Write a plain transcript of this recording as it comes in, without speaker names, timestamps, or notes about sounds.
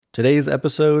Today's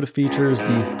episode features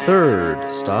the third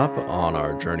stop on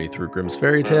our journey through Grimm's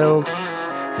Fairy Tales,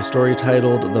 a story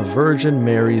titled The Virgin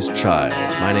Mary's Child.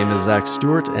 My name is Zach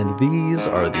Stewart, and these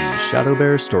are the Shadow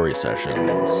Bear Story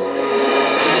Sessions.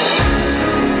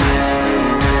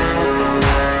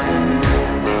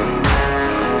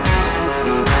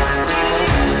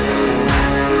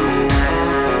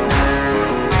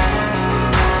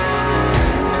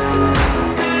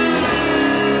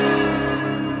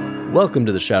 Welcome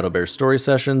to the Shadow Bear Story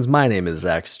Sessions. My name is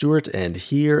Zach Stewart, and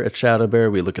here at Shadow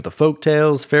Bear we look at the folk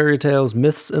tales, fairy tales,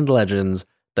 myths, and legends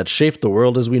that shape the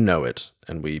world as we know it,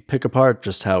 and we pick apart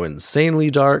just how insanely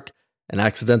dark and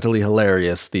accidentally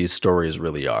hilarious these stories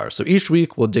really are. So each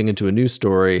week we'll dig into a new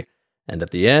story, and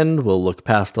at the end we'll look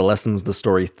past the lessons the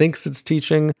story thinks it's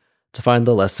teaching to find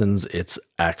the lessons it's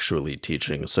actually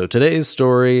teaching. So today's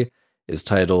story is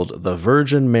titled The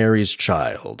Virgin Mary's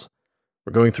Child.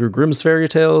 We're going through Grimm's Fairy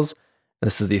Tales.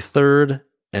 This is the third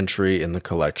entry in the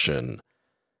collection.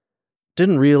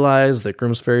 Didn't realize that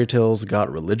Grimm's Fairy Tales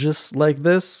got religious like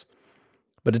this,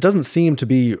 but it doesn't seem to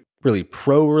be really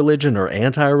pro-religion or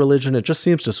anti-religion. It just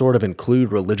seems to sort of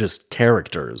include religious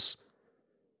characters.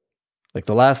 Like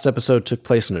the last episode took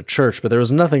place in a church, but there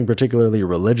was nothing particularly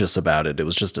religious about it. It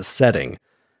was just a setting.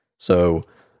 So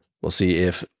we'll see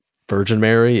if Virgin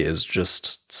Mary is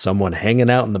just someone hanging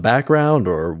out in the background,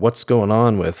 or what's going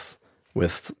on with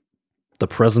the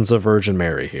presence of Virgin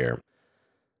Mary here.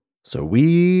 So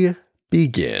we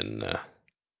begin.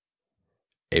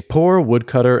 A poor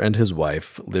woodcutter and his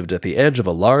wife lived at the edge of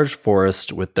a large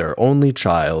forest with their only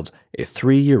child, a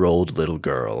 3-year-old little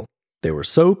girl. They were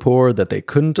so poor that they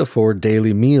couldn't afford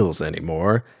daily meals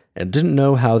anymore, and didn't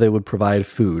know how they would provide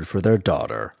food for their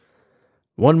daughter.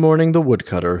 One morning, the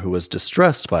woodcutter, who was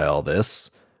distressed by all this,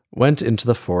 went into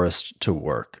the forest to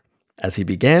work. As he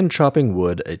began chopping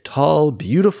wood, a tall,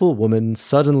 beautiful woman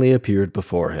suddenly appeared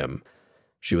before him.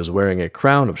 She was wearing a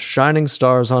crown of shining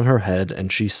stars on her head,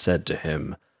 and she said to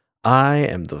him, "I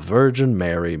am the Virgin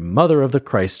Mary, mother of the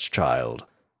Christ child.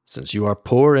 Since you are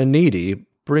poor and needy,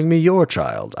 bring me your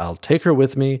child. I'll take her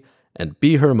with me and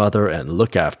be her mother and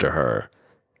look after her."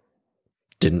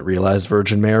 Didn't realize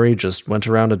Virgin Mary just went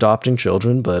around adopting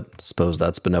children, but suppose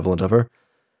that's benevolent of her.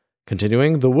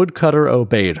 Continuing, the woodcutter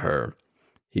obeyed her.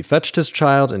 He fetched his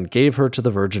child and gave her to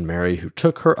the Virgin Mary, who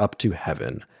took her up to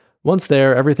heaven. Once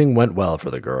there, everything went well for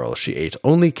the girl. She ate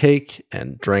only cake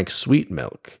and drank sweet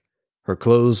milk. Her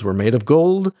clothes were made of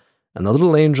gold, and the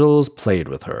little angels played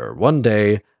with her. One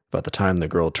day, by the time the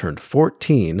girl turned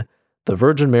 14, the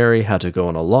Virgin Mary had to go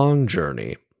on a long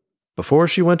journey. Before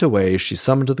she went away, she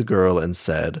summoned the girl and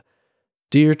said,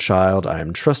 "Dear child, I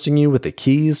am trusting you with the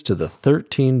keys to the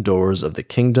 13 doors of the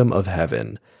kingdom of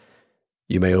heaven.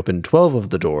 You may open 12 of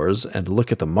the doors and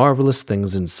look at the marvelous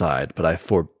things inside, but I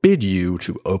forbid you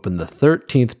to open the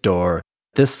 13th door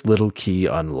this little key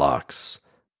unlocks."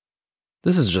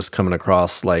 This is just coming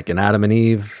across like an Adam and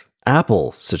Eve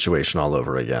apple situation all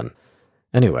over again.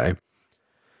 Anyway,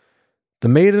 the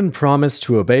maiden promised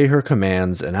to obey her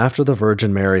commands, and after the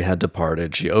Virgin Mary had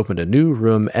departed, she opened a new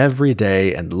room every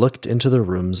day and looked into the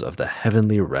rooms of the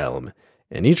heavenly realm.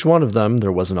 In each one of them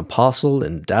there was an apostle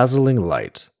in dazzling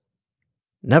light.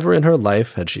 Never in her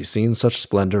life had she seen such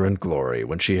splendor and glory.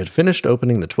 When she had finished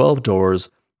opening the 12 doors,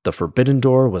 the forbidden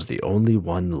door was the only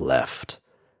one left.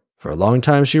 For a long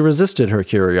time she resisted her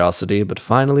curiosity, but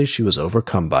finally she was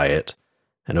overcome by it,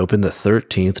 and opened the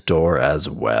 13th door as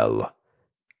well.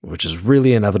 Which is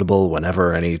really inevitable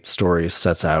whenever any story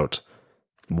sets out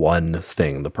one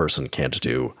thing the person can't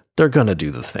do. They're gonna do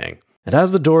the thing. And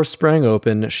as the door sprang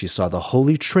open, she saw the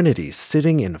Holy Trinity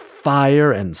sitting in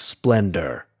fire and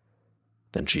splendor.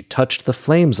 Then she touched the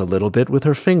flames a little bit with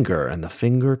her finger, and the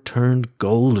finger turned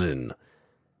golden.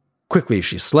 Quickly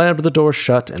she slammed the door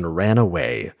shut and ran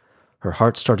away. Her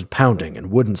heart started pounding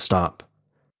and wouldn't stop.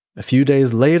 A few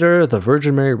days later, the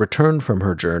Virgin Mary returned from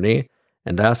her journey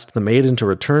and asked the maiden to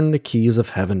return the keys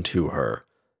of heaven to her.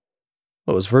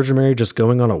 What, was Virgin Mary just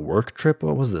going on a work trip?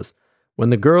 What was this? When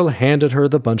the girl handed her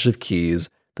the bunch of keys,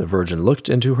 the Virgin looked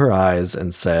into her eyes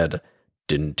and said,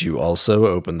 "Didn't you also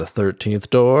open the 13th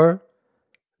door?"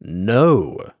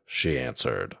 "No," she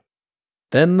answered.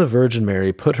 Then the Virgin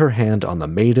Mary put her hand on the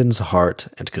maiden's heart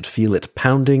and could feel it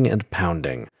pounding and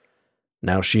pounding.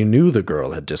 Now she knew the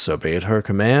girl had disobeyed her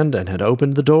command and had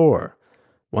opened the door.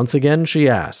 Once again she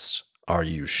asked, "Are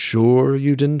you sure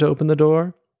you didn't open the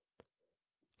door?"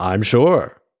 "I'm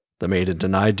sure." The maiden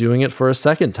denied doing it for a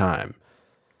second time.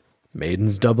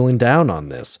 Maiden's doubling down on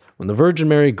this. When the Virgin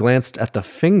Mary glanced at the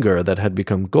finger that had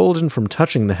become golden from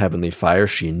touching the heavenly fire,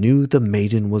 she knew the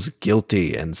maiden was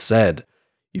guilty and said,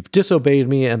 "You've disobeyed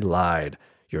me and lied.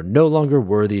 You're no longer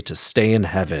worthy to stay in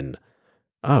heaven."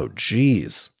 Oh,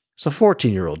 jeez. It's a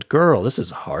 14-year-old girl. This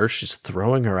is harsh. She's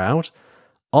throwing her out.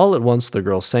 All at once, the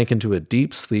girl sank into a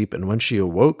deep sleep, and when she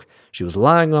awoke, she was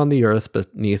lying on the earth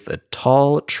beneath a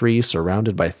tall tree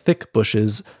surrounded by thick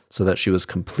bushes so that she was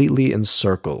completely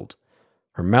encircled.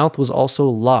 Her mouth was also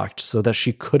locked so that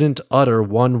she couldn't utter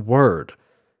one word.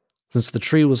 Since the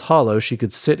tree was hollow, she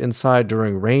could sit inside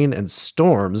during rain and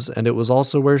storms, and it was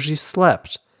also where she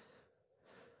slept.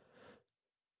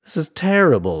 This is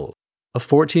terrible. A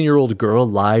 14-year-old girl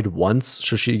lied once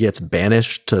so she gets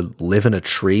banished to live in a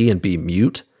tree and be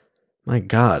mute? My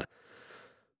God.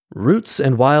 Roots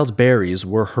and wild berries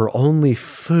were her only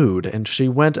food, and she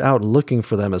went out looking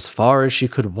for them as far as she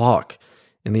could walk.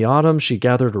 In the autumn, she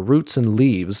gathered roots and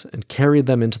leaves and carried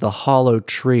them into the hollow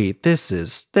tree. This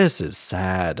is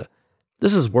sad.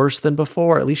 This is worse than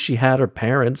before. At least she had her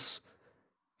parents.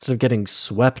 Instead of getting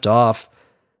swept off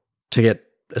to get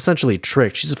essentially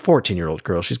tricked. She's a 14-year-old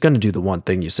girl. She's going to do the one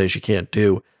thing you say she can't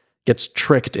do. Gets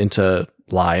tricked into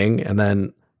lying and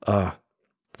then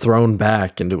thrown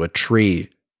back into a tree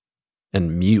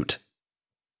and mute.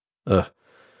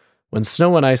 When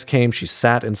snow and ice came, she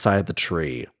sat inside the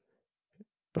tree.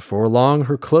 Before long,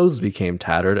 her clothes became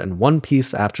tattered, and one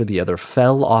piece after the other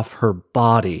fell off her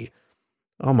body.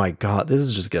 Oh my God,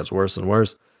 this just gets worse and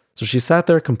worse. So she sat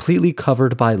there completely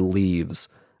covered by leaves.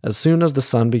 As soon as the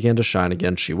sun began to shine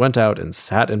again, she went out and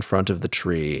sat in front of the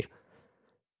tree.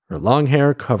 Her long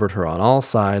hair covered her on all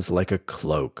sides like a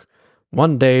cloak.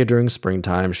 One day during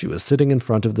springtime, she was sitting in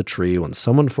front of the tree when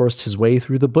someone forced his way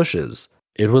through the bushes.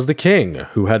 It was the king,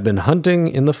 who had been hunting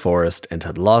in the forest and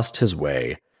had lost his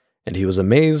way, and he was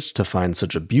amazed to find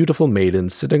such a beautiful maiden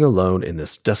sitting alone in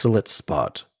this desolate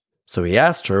spot. So he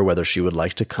asked her whether she would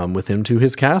like to come with him to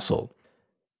his castle.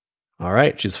 All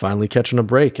right, she's finally catching a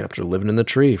break after living in the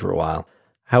tree for a while.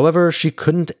 However, she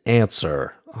couldn't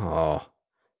answer. Oh.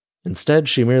 Instead,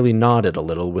 she merely nodded a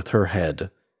little with her head.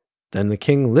 Then the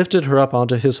king lifted her up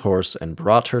onto his horse and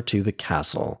brought her to the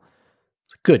castle.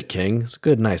 It's a good king. It's a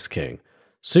good, nice king.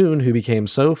 Soon, he became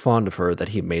so fond of her that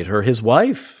he made her his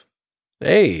wife.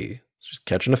 Hey, she's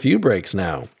catching a few breaks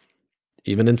now,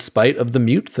 even in spite of the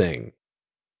mute thing.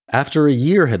 After a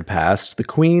year had passed, the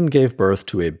queen gave birth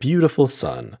to a beautiful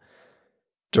son.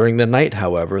 During the night,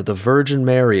 however, the Virgin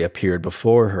Mary appeared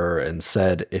before her and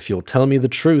said, "If you'll tell me the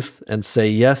truth and say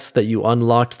yes that you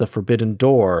unlocked the forbidden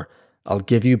door, I'll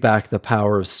give you back the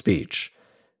power of speech,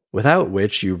 without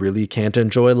which you really can't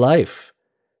enjoy life."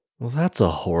 Well, that's a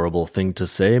horrible thing to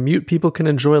say. Mute people can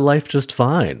enjoy life just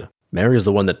fine. Mary's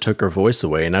the one that took her voice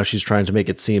away, and now she's trying to make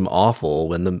it seem awful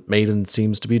when the maiden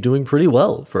seems to be doing pretty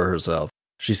well for herself.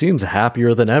 She seems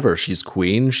happier than ever. She's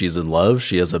queen, she's in love,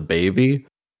 she has a baby.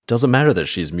 Doesn't matter that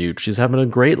she's mute, she's having a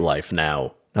great life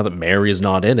now that Mary's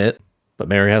not in it. But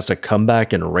Mary has to come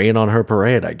back and rain on her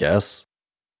parade, I guess.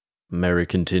 Mary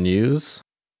continues,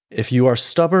 "If you are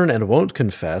stubborn and won't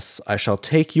confess, I shall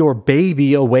take your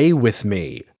baby away with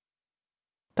me."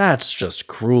 That's just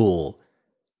cruel.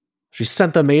 She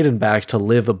sent the maiden back to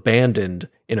live abandoned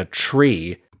in a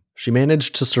tree. She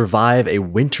managed to survive a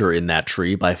winter in that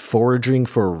tree by foraging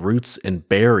for roots and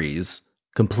berries,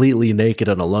 completely naked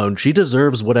and alone. She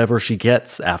deserves whatever she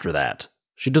gets after that.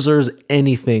 She deserves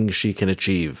anything she can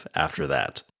achieve after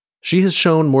that. She has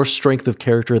shown more strength of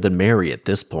character than Mary at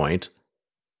this point.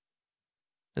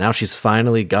 And now she's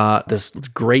finally got this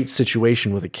great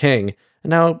situation with a king,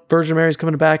 and now Virgin Mary's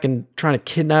coming back and trying to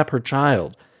kidnap her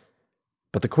child.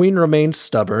 But the queen remained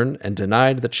stubborn and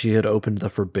denied that she had opened the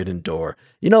forbidden door.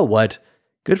 You know what?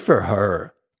 Good for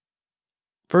her.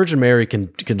 Virgin Mary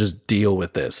can just deal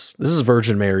with this. This is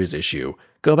Virgin Mary's issue.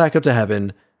 Go back up to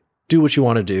heaven, do what you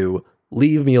want to do,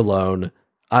 leave me alone.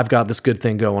 I've got this good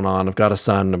thing going on. I've got a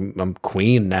son. I'm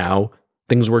queen now.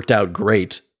 Things worked out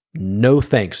great. No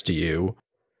thanks to you.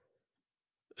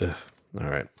 Ugh. All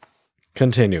right.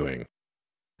 Continuing.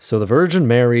 So the Virgin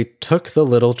Mary took the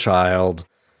little child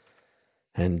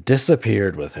and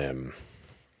disappeared with him.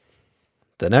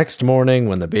 The next morning,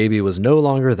 when the baby was no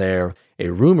longer there, a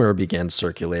rumor began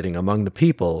circulating among the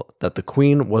people that the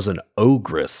queen was an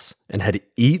ogress and had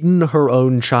eaten her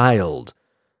own child.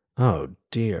 Oh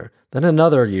dear. Then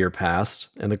another year passed,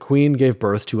 and the queen gave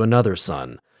birth to another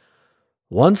son.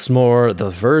 Once more, the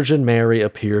Virgin Mary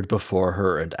appeared before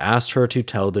her and asked her to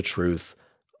tell the truth.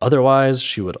 Otherwise,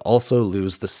 she would also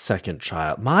lose the second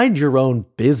child. Mind your own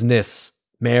business,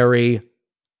 Mary.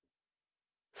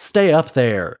 Stay up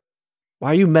there.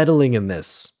 Why are you meddling in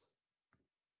this?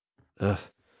 But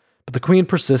the queen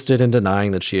persisted in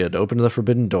denying that she had opened the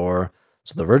forbidden door,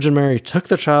 so the Virgin Mary took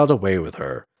the child away with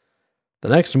her. The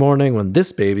next morning, when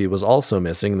this baby was also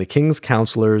missing, the king's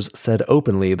counselors said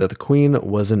openly that the queen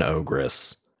was an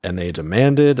ogress, and they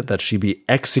demanded that she be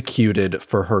executed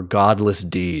for her godless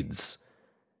deeds.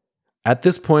 At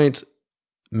this point,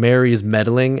 Mary's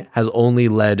meddling has only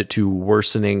led to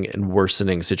worsening and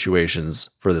worsening situations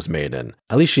for this maiden.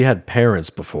 At least she had parents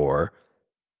before.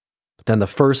 But then the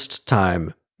first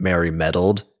time Mary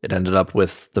meddled, it ended up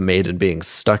with the maiden being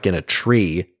stuck in a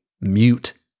tree,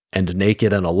 mute and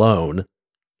naked and alone,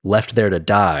 left there to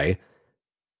die.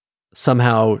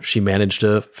 Somehow she managed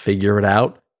to figure it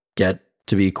out, get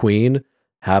to be queen,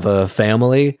 have a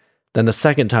family. Then the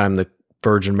second time the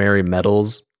Virgin Mary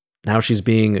meddles, now she's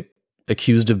being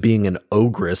accused of being an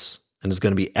ogress and is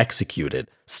going to be executed.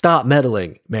 Stop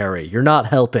meddling, Mary. You're not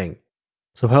helping.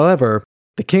 So, however,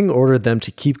 the king ordered them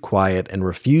to keep quiet and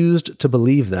refused to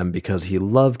believe them because he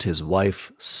loved his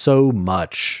wife so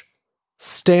much.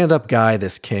 Stand-up guy,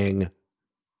 this king.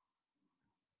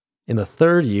 In the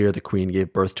 3rd year, the queen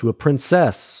gave birth to a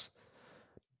princess.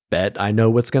 Bet I know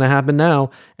what's going to happen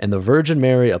now. And the Virgin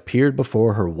Mary appeared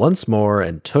before her once more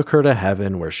and took her to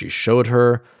heaven, where she showed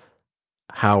her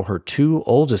how her 2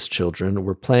 oldest children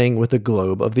were playing with a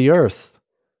globe of the earth.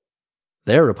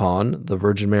 Thereupon, the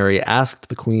Virgin Mary asked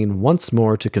the queen once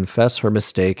more to confess her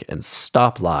mistake and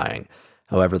stop lying.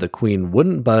 However, the queen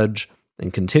wouldn't budge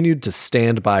and continued to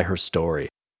stand by her story.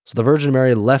 So the Virgin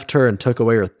Mary left her and took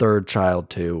away her 3rd child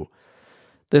too.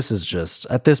 This is just,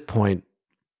 at this point,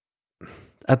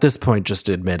 just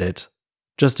admit it.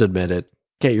 Just admit it.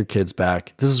 Get your kids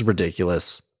back. This is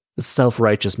ridiculous. This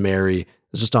self-righteous Mary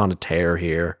is just on a tear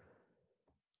here.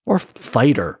 Or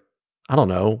fight her. I don't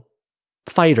know.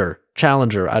 Fight her.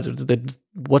 Challenge her.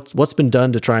 What's been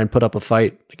done to try and put up a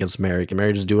fight against Mary? Can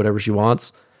Mary just do whatever she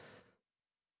wants?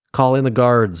 Call in the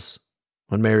guards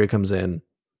when Mary comes in.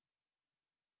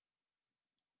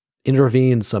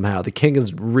 Intervene somehow. The king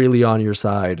is really on your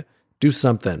side. Do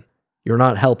something. You're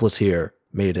not helpless here,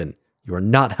 maiden. You are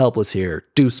not helpless here.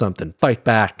 Do something. Fight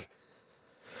back.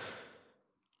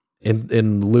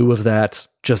 In lieu of that,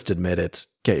 just admit it.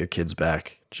 Get your kids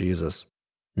back. Jesus.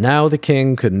 Now the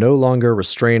king could no longer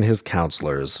restrain his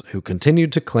counselors, who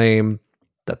continued to claim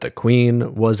that the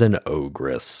queen was an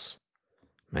ogress.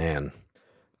 Man.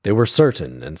 They were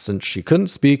certain, and since she couldn't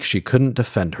speak, she couldn't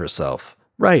defend herself.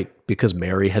 Right, because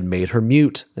Mary had made her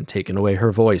mute and taken away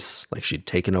her voice, like she'd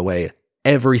taken away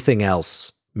everything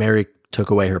else. Mary took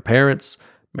away her parents,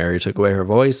 Mary took away her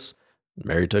voice,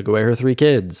 Mary took away her 3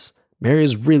 kids. Mary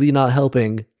is really not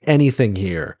helping anything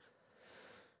here.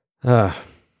 So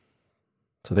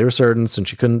they were certain, since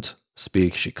she couldn't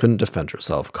speak, she couldn't defend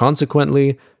herself.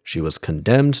 Consequently, she was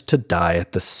condemned to die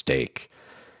at the stake.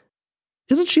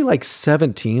 Isn't she like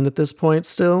 17 at this point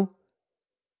still?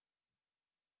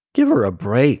 Give her a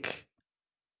break.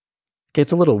 Okay,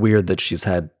 it's a little weird that she's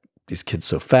had these kids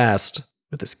so fast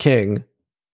with this king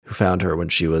who found her when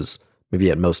she was maybe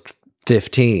at most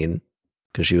 15,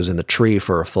 because she was in the tree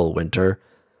for a full winter.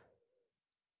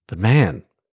 But man,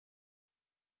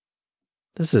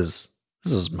 this is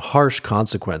harsh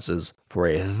consequences for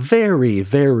a very,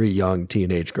 very young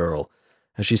teenage girl.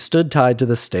 As she stood tied to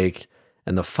the stake,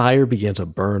 and the fire began to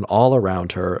burn all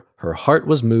around her, her heart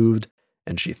was moved,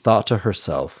 and she thought to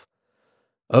herself,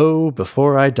 "Oh,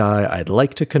 before I die, I'd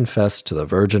like to confess to the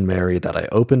Virgin Mary that I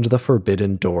opened the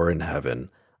forbidden door in heaven.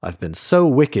 I've been so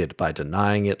wicked by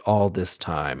denying it all this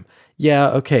time. Yeah,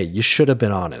 okay, you should have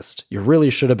been honest. You really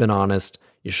should have been honest.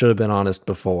 You should have been honest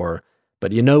before.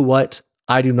 But you know what?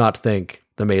 I do not think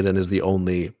the maiden is the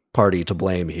only party to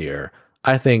blame here.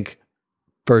 I think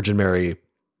Virgin Mary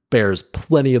bears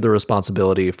plenty of the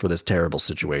responsibility for this terrible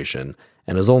situation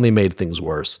and has only made things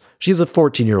worse. She's a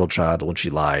 14-year-old child when she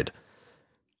lied.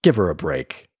 Give her a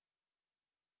break."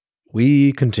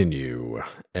 We continue,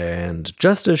 and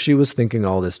just as she was thinking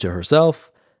all this to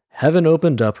herself, heaven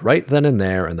opened up right then and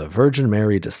there, and the Virgin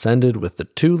Mary descended with the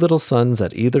 2 little sons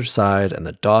at either side and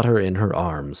the daughter in her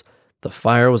arms. The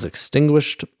fire was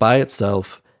extinguished by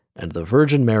itself, and the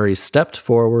Virgin Mary stepped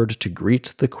forward to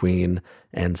greet the queen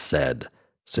and said,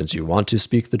 "Since you want to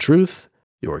speak the truth,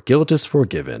 your guilt is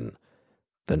forgiven."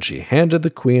 Then she handed the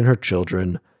queen her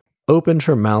children, opened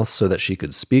her mouth so that she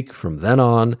could speak from then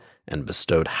on, and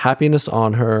bestowed happiness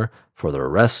on her for the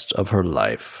rest of her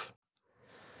life.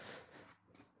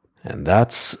 And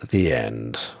that's the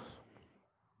end.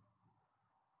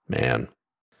 Man.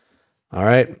 All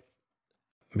right.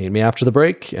 Meet me after the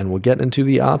break, and we'll get into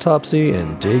the autopsy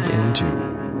and dig into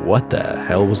what the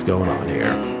hell was going on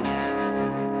here.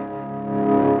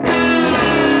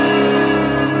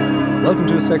 Welcome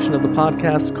to a section of the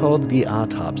podcast called The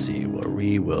Autopsy, where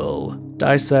we will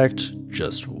dissect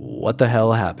just what the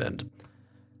hell happened.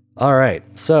 All right,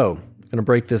 so I'm going to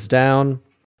break this down.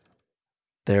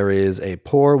 There is a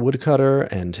poor woodcutter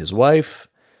and his wife.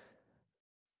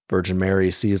 Virgin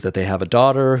Mary sees that they have a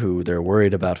daughter who they're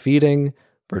worried about feeding.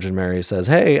 Virgin Mary says,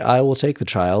 "Hey, I will take the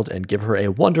child and give her a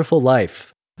wonderful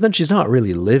life." But then she's not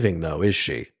really living, though, is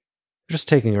she? You're just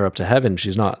taking her up to heaven.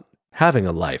 She's not having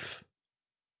a life.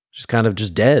 She's kind of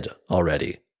just dead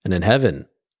already and in heaven.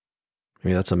 I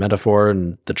mean, that's a metaphor,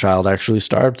 and the child actually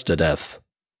starved to death.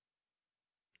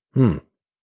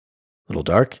 Little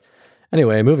dark.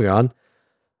 Anyway, moving on.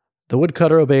 The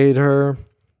woodcutter obeyed her,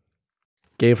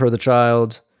 gave her the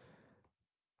child.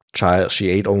 She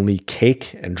ate only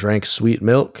cake and drank sweet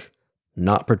milk.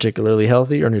 Not particularly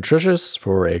healthy or nutritious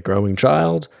for a growing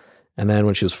child. And then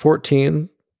when she was 14,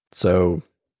 so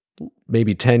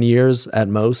maybe 10 years at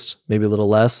most, maybe a little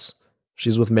less,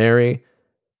 she's with Mary.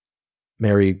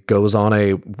 Mary goes on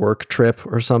a work trip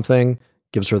or something,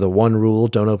 gives her the one rule,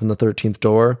 don't open the 13th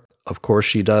door. Of course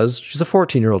she does. She's a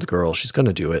 14-year-old girl. She's going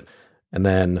to do it. And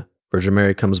then Virgin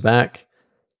Mary comes back,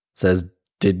 says,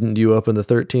 "Didn't you open the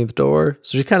 13th door?"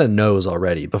 So she kind of knows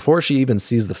already. Before she even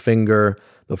sees the finger,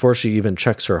 before she even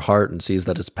checks her heart and sees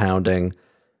that it's pounding,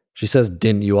 she says,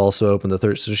 "Didn't you also open the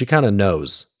 13th?" So she kind of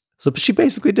knows. So she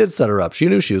basically did set her up. She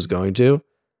knew she was going to.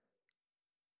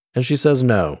 And she says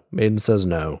no. Maiden says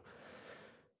no.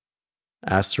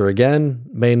 Asks her again.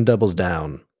 Maiden doubles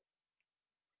down.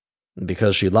 And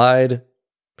because she lied,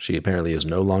 she apparently is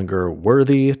no longer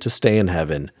worthy to stay in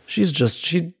heaven. She's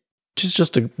just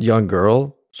a young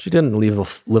girl. She didn't live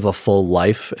a full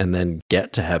life and then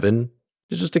get to heaven.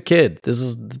 She's just a kid. This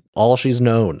is all she's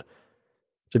known.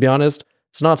 To be honest,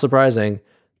 it's not surprising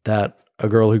that a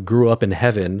girl who grew up in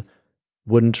heaven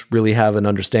wouldn't really have an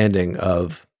understanding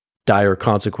of dire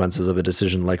consequences of a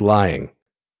decision like lying.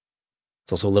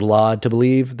 It's also a little odd to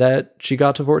believe that she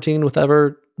got to 14 without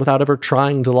ever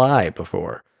trying to lie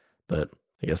before. But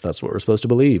I guess that's what we're supposed to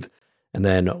believe. And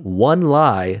then one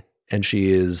lie, and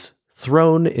she is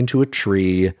thrown into a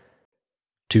tree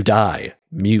to die,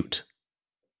 mute.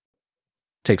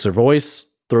 Takes her voice,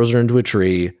 throws her into a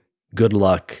tree. Good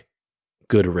luck,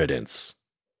 good riddance.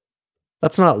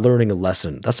 That's not learning a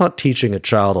lesson. That's not teaching a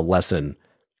child a lesson,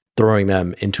 throwing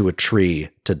them into a tree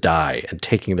to die and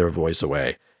taking their voice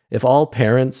away. If all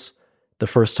parents, the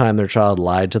first time their child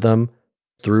lied to them,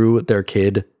 threw their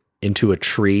kid into a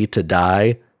tree to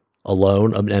die,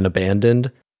 alone and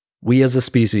abandoned, we as a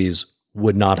species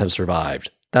would not have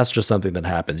survived. That's just something that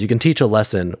happens. You can teach a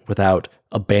lesson without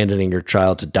abandoning your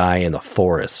child to die in the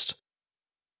forest.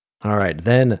 All right,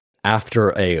 then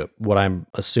after what I'm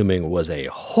assuming was a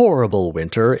horrible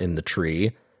winter in the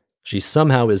tree, she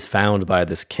somehow is found by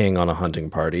this king on a hunting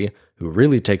party who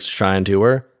really takes a shine to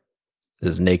her.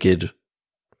 This naked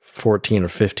 14 or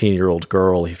 15-year-old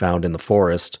girl he found in the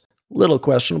forest. Little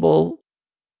questionable.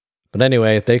 But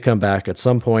anyway, they come back at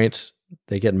some point.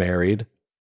 They get married.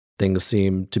 Things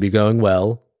seem to be going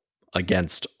well.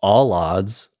 Against all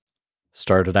odds.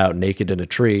 Started out naked in a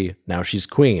tree. Now she's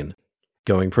queen.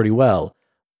 Going pretty well.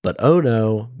 But oh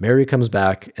no, Mary comes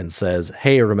back and says,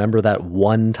 "Hey, remember that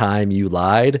one time you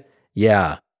lied?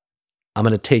 Yeah, I'm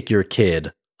going to take your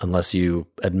kid unless you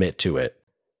admit to it."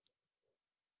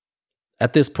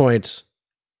 At this point,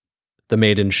 the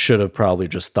maiden should have probably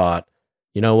just thought,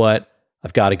 you know what?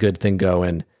 I've got a good thing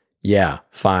going. Yeah,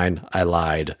 fine, I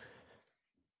lied.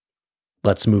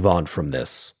 Let's move on from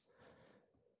this.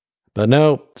 But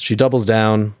no, she doubles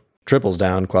down, triples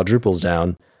down, quadruples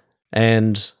down,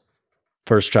 and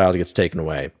first child gets taken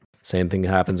away. Same thing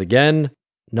happens again.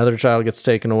 Another child gets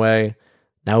taken away.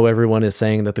 Now everyone is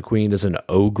saying that the queen is an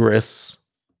ogress.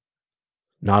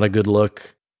 Not a good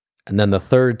look. And then the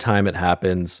third time it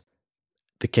happens,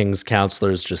 the king's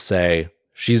counselors just say,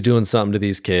 she's doing something to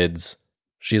these kids.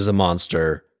 She's a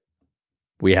monster.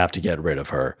 We have to get rid of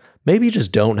her. Maybe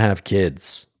just don't have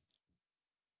kids.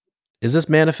 Is this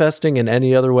manifesting in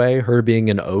any other way? Her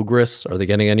being an ogress? Are they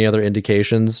getting any other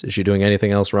indications? Is she doing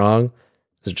anything else wrong?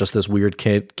 Is it just this weird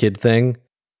kid thing?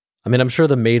 I mean, I'm sure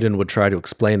the maiden would try to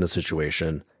explain the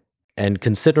situation. And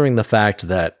considering the fact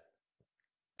that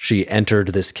she entered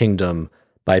this kingdom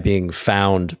by being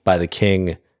found by the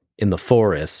king in the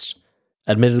forest,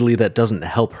 admittedly, that doesn't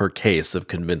help her case of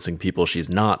convincing people she's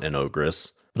not an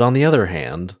ogress. But on the other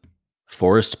hand,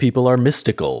 forest people are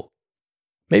mystical.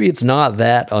 Maybe it's not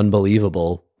that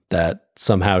unbelievable that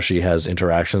somehow she has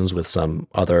interactions with some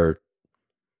other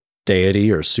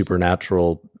deity or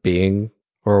supernatural being,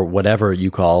 or whatever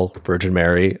you call Virgin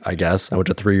Mary, I guess. I went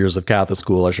to 3 years of Catholic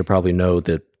school. I should probably know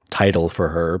the title for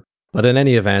her. But in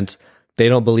any event, they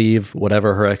don't believe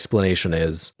whatever her explanation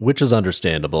is, which is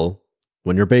understandable.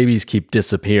 When your babies keep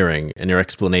disappearing and your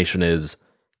explanation is,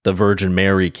 the Virgin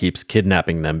Mary keeps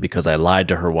kidnapping them because I lied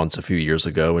to her once a few years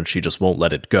ago and she just won't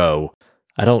let it go.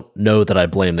 I don't know that I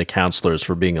blame the counselors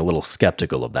for being a little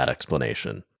skeptical of that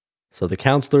explanation. So the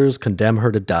counselors condemn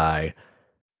her to die,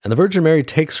 and the Virgin Mary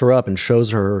takes her up and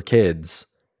shows her her kids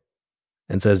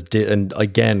and says, and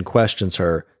again questions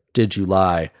her, did you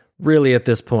lie? Really, at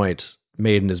this point,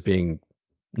 Maiden is being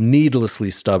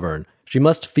needlessly stubborn. She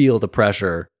must feel the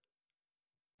pressure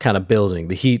kind of building.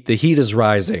 The heat is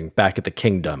rising back at the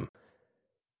kingdom.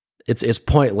 It's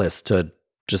pointless to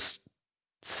just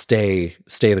stay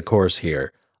the course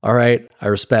here. All right, I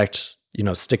respect,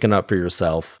 sticking up for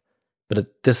yourself,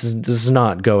 but this is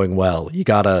not going well. You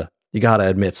gotta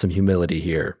admit some humility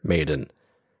here, Maiden,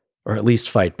 or at least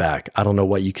fight back. I don't know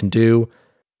what you can do.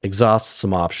 Exhaust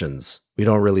some options. We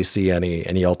don't really see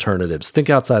any alternatives. Think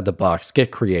outside the box.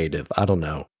 Get creative. I don't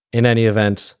know. In any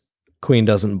event, Queen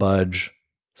doesn't budge,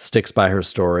 sticks by her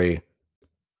story.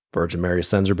 Virgin Mary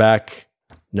sends her back.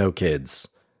 No kids.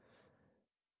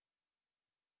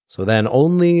 So then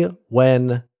only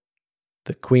when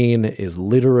the Queen is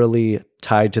literally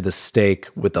tied to the stake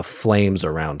with the flames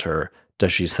around her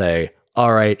does she say,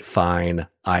 all right, fine,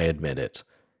 I admit it.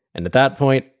 And at that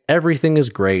point, everything is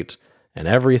great and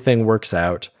everything works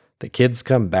out. The kids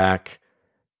come back.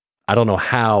 I don't know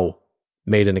how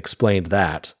Maiden explained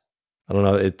that. I don't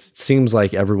know. It seems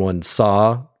like everyone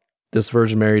saw this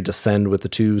Virgin Mary descend with the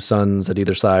two sons at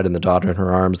either side and the daughter in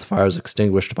her arms. The fire is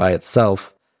extinguished by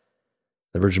itself.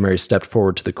 The Virgin Mary stepped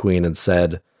forward to the Queen and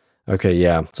said, okay,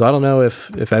 yeah. So I don't know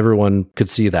if everyone could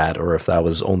see that or if that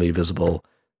was only visible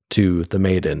to the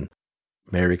Maiden.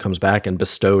 Mary comes back and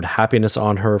bestowed happiness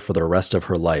on her for the rest of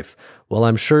her life. Well,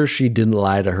 I'm sure she didn't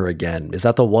lie to her again. Is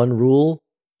that the one rule?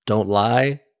 Don't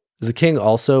lie? Is the king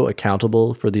also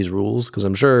accountable for these rules? Because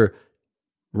I'm sure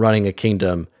running a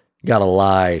kingdom, you gotta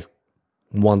lie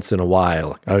once in a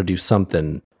while. Gotta do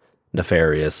something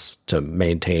nefarious to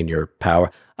maintain your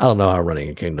power. I don't know how running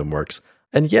a kingdom works.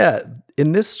 And yeah,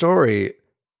 in this story,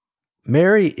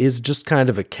 Mary is just kind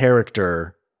of a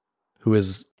character who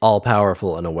is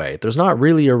all-powerful in a way. There's not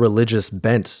really a religious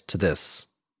bent to this.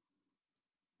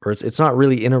 Or it's not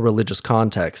really in a religious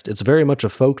context. It's very much a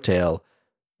folktale.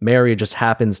 Mary just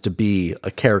happens to be a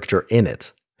character in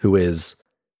it who is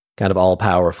kind of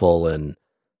all-powerful and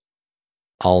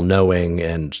all-knowing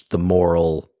and the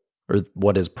moral, or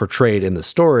what is portrayed in the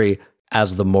story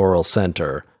as the moral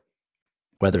center.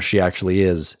 Whether she actually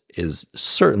is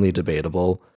certainly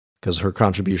debatable, because her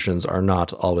contributions are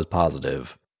not always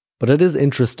positive. But it is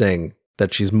interesting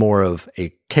that she's more of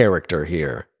a character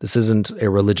here. This isn't a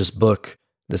religious book.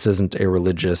 This isn't a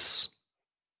religious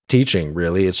teaching,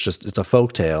 really. It's a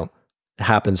folktale. It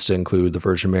happens to include the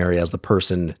Virgin Mary as the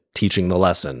person teaching the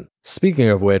lesson. Speaking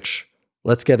of which,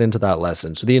 let's get into that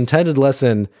lesson. So the intended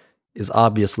lesson is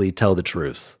obviously tell the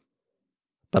truth.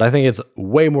 But I think it's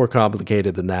way more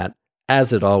complicated than that,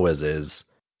 as it always is.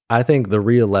 I think the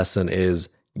real lesson is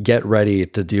get ready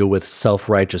to deal with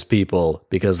self-righteous people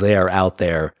because they are out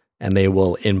there and they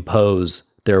will impose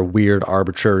their weird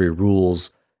arbitrary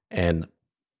rules and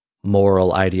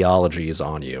moral ideologies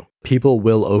on you. People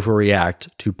will overreact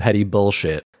to petty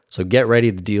bullshit, so get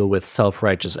ready to deal with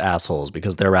self-righteous assholes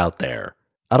because they're out there.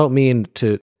 I don't mean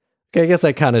to... I guess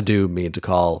I kind of do mean to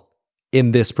call,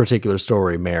 in this particular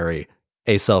story, Mary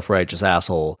a self-righteous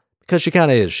asshole, because she kind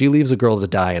of is. She leaves a girl to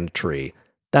die in a tree.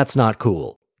 That's not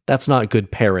cool. That's not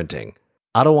good parenting.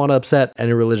 I don't want to upset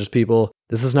any religious people.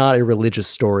 This is not a religious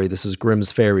story. This is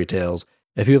Grimm's fairy tales.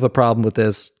 If you have a problem with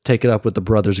this, take it up with the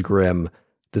Brothers Grimm.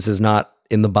 This is not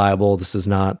in the Bible. This is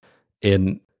not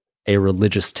in a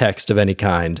religious text of any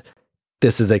kind.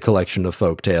 This is a collection of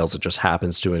folk tales. It just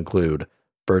happens to include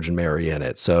Virgin Mary in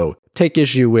it. So take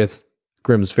issue with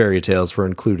Grimm's fairy tales for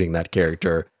including that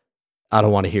character. I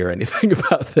don't want to hear anything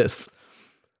about this.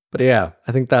 But yeah,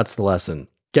 I think that's the lesson.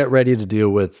 Get ready to deal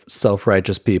with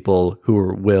self-righteous people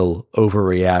who will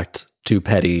overreact to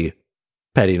petty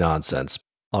nonsense.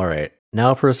 All right,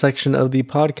 now for a section of the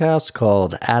podcast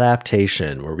called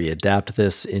Adaptation, where we adapt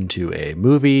this into a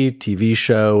movie, TV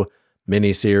show,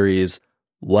 miniseries,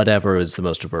 whatever is the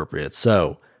most appropriate.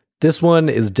 So this one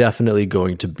is definitely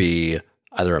going to be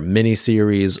either a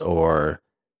miniseries or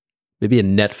maybe a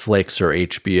Netflix or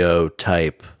HBO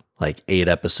type, like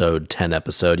 8-episode,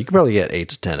 10-episode. You could probably get 8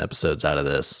 to 10 episodes out of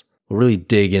this. We'll really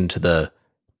dig into the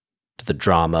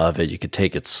drama of it. You could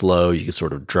take it slow. You could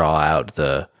sort of draw out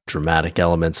the dramatic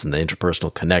elements and the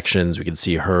interpersonal connections. We could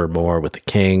see her more with the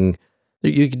king.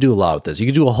 You could do a lot with this. You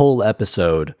could do a whole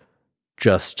episode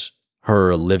just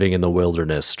her living in the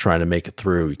wilderness, trying to make it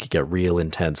through. You could get real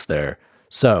intense there.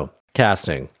 So,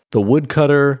 casting. The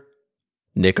woodcutter,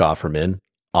 Nick Offerman,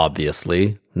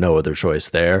 obviously. no other choice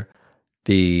there.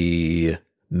 The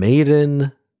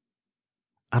maiden,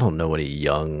 I don't know any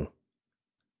young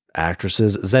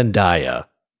actresses. Zendaya.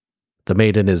 The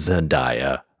maiden is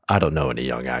Zendaya. I don't know any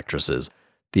young actresses.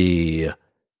 The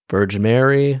Virgin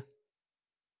Mary,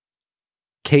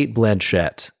 Cate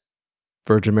Blanchett.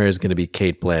 Virgin Mary is going to be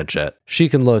Cate Blanchett. She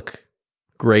can look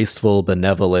graceful,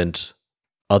 benevolent,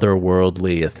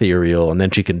 otherworldly, ethereal, and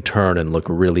then she can turn and look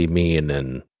really mean,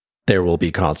 and there will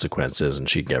be consequences, and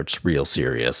she gets real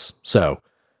serious. So,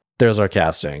 there's our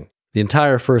casting. The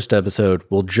entire first episode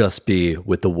will just be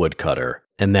with the woodcutter,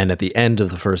 and then at the end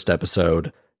of the first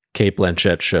episode, Cate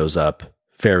Blanchett shows up,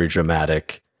 very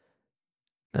dramatic,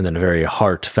 and then a very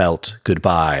heartfelt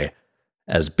goodbye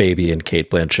as Baby and Cate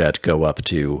Blanchett go up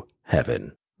to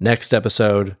heaven. Next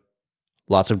episode,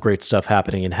 lots of great stuff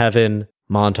happening in heaven,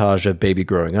 montage of Baby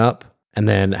growing up, and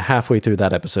then halfway through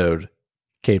that episode,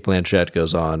 Cate Blanchett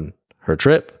goes on her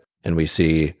trip, and we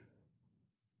see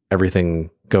everything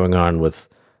going on with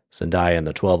Zendaya and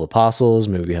the 12 apostles.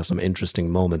 Maybe we have some interesting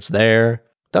moments there.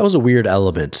 That was a weird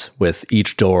element with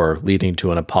each door leading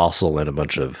to an apostle and a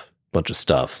bunch of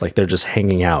stuff. Like they're just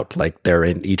hanging out, like they're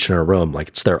each in a room, like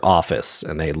it's their office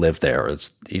and they live there.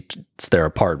 It's their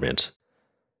apartment.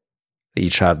 They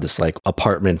each have this like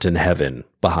apartment in heaven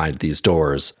behind these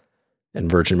doors, and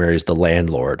Virgin Mary's the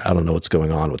landlord. I don't know what's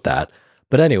going on with that.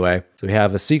 But anyway, so we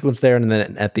have a sequence there, and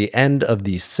then at the end of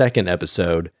the second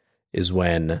episode is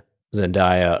when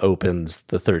Zendaya opens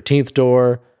the 13th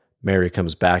door, Mary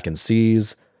comes back and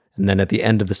sees, and then at the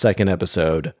end of the second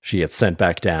episode, she gets sent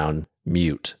back down,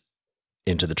 mute,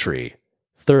 into the tree.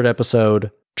 Third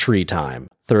episode, tree time.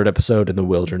 Third episode in the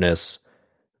wilderness,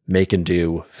 make and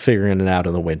do, figuring it out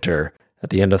in the winter.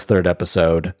 At the end of third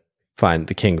episode,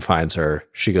 the king finds her,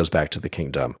 she goes back to the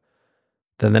kingdom.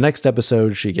 Then the next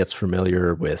episode, she gets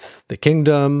familiar with the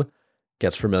kingdom,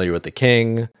 gets familiar with the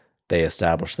king, they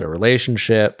establish their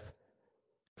relationship.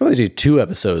 Probably do 2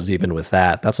 episodes even with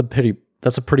that. That's a pretty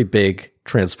big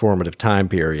transformative time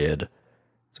period.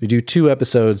 So we do 2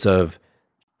 episodes of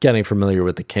getting familiar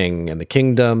with the king and the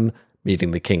kingdom,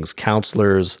 meeting the king's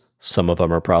counselors. Some of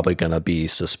them are probably going to be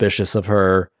suspicious of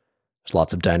her. There's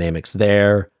lots of dynamics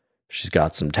there. She's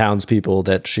got some townspeople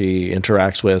that she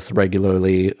interacts with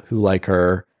regularly who like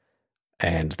her.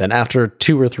 And then after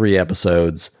 2 or 3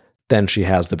 episodes, then she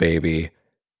has the baby.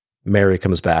 Mary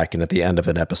comes back, and at the end of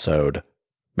an episode,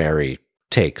 Mary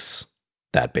takes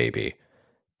that baby.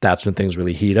 That's when things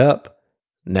really heat up.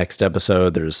 Next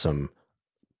episode, there's some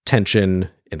tension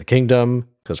in the kingdom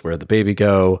because where'd the baby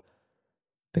go?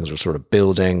 Things are sort of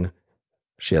building.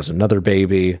 She has another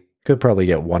baby. Could probably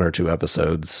get 1 or 2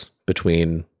 episodes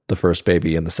between the first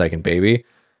baby and the second baby.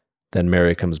 Then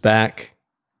Mary comes back,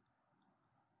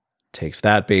 takes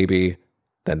that baby.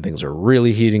 Then things are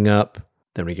really heating up.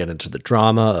 Then we get into the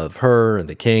drama of her and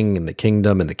the king and the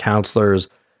kingdom and the counselors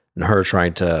and her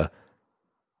trying to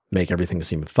make everything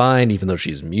seem fine, even though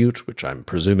she's mute, which I'm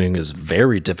presuming is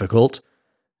very difficult.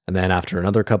 And then after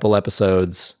another couple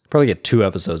episodes, probably get 2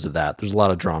 episodes of that. There's a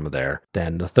lot of drama there.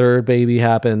 Then the third baby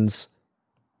happens,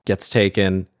 gets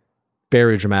taken.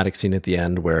 Very dramatic scene at the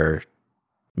end where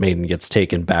Maiden gets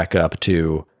taken back up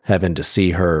to heaven to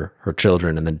see her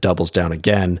children and then doubles down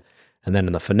again. And then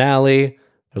in the finale,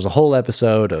 there's a whole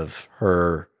episode of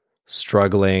her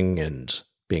struggling and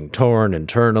being torn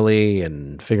internally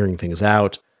and figuring things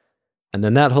out. And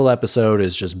then that whole episode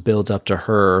is just built up to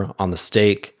her on the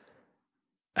stake,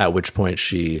 at which point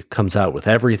she comes out with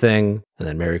everything, and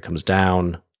then Mary comes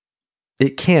down.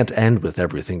 It can't end with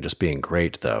everything just being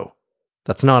great, though.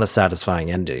 That's not a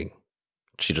satisfying ending.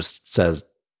 She just says,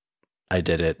 I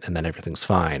did it, and then everything's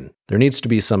fine. There needs to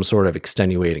be some sort of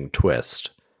extenuating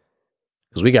twist.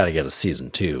 Because we got to get a season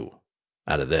 2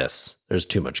 out of this. There's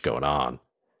too much going on.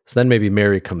 So then maybe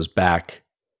Mary comes back.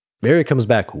 Mary comes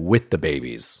back with the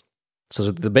babies. So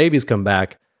the babies come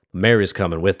back, Mary's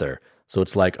coming with her. So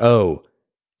it's like, oh,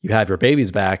 you have your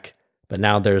babies back, but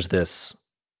now there's this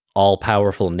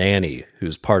all-powerful nanny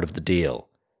who's part of the deal.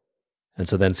 And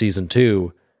so then season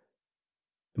 2,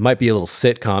 it might be a little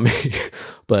sitcom-y,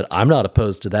 but I'm not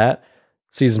opposed to that.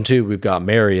 Season 2, we've got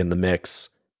Mary in the mix,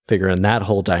 figuring that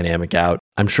whole dynamic out.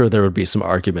 I'm sure there would be some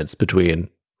arguments between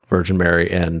Virgin Mary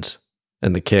and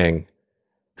the king.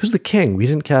 Who's the king? We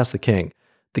didn't cast the king.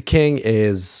 The king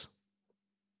is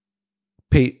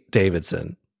Pete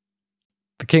Davidson.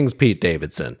 The king's Pete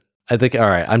Davidson. I think, all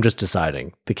right, I'm just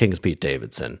deciding. The king's Pete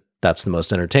Davidson. That's the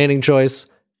most entertaining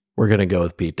choice. We're going to go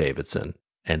with Pete Davidson.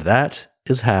 And that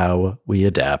is how we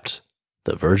adapt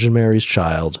The Virgin Mary's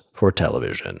Child for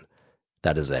television.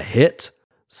 That is a hit.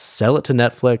 Sell it to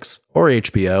Netflix or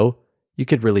HBO. You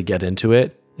could really get into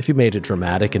it. If you made it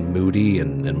dramatic and moody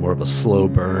and more of a slow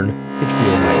burn,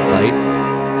 HBO might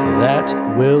bite. So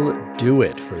that will do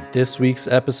it for this week's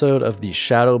episode of the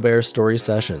Shadow Bear Story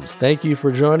Sessions. Thank you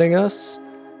for joining us.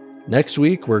 Next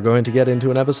week, we're going to get into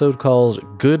an episode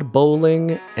called Good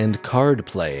Bowling and Card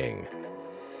Playing.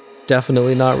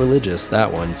 Definitely not religious,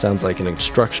 that one. Sounds like an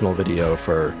instructional video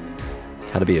for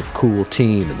how to be a cool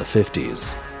teen in the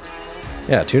 50s.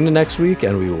 Yeah, tune in next week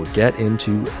and we will get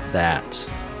into that.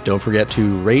 Don't forget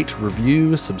to rate,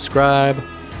 review, subscribe,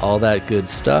 all that good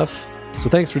stuff. So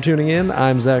thanks for tuning in.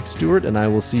 I'm Zach Stewart, and I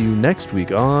will see you next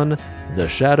week on the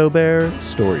Shadow Bear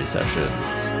Story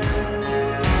Sessions.